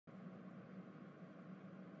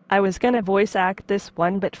I was gonna voice act this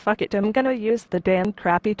one, but fuck it, I'm gonna use the damn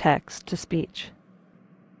crappy text-to-speech.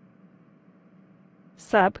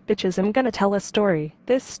 Sup, bitches, I'm gonna tell a story.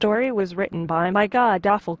 This story was written by my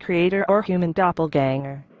god-awful creator or human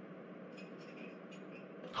doppelganger.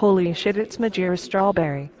 Holy shit, it's Majira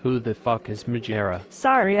Strawberry. Who the fuck is Majira?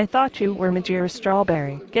 Sorry, I thought you were Majira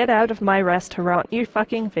Strawberry. Get out of my restaurant, you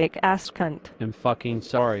fucking fake-ass cunt. I'm fucking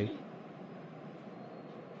sorry.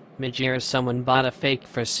 Majira, someone bought a fake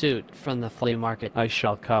fursuit from the flea market. I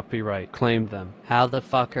shall copyright claim them. How the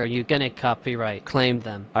fuck are you gonna copyright claim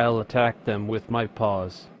them? I'll attack them with my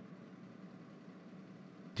paws.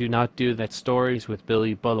 Do not do that stories with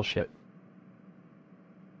Billy bullshit.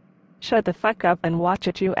 Shut the fuck up and watch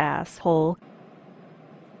it, you asshole.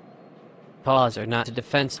 Paws are not a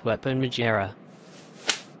defense weapon, Majira.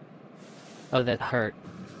 Oh, that hurt.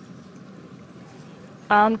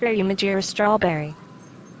 Angry Majira Strawberry.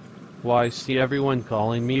 Why, see everyone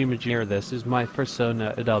calling me Majira, this is my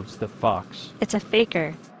persona, Adubs the Fox. It's a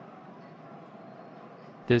faker.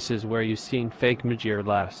 This is where you seen fake Majira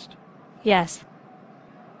last. Yes.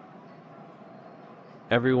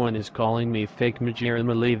 Everyone is calling me fake Majira and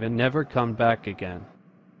will leave and never come back again.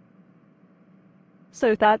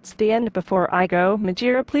 So that's the end. Before I go,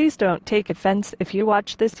 Majira, please don't take offense if you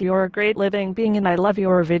watch this. You're a great living being and I love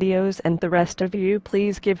your videos, and the rest of you,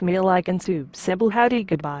 please give me a like and sub. Simple howdy,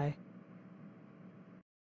 goodbye.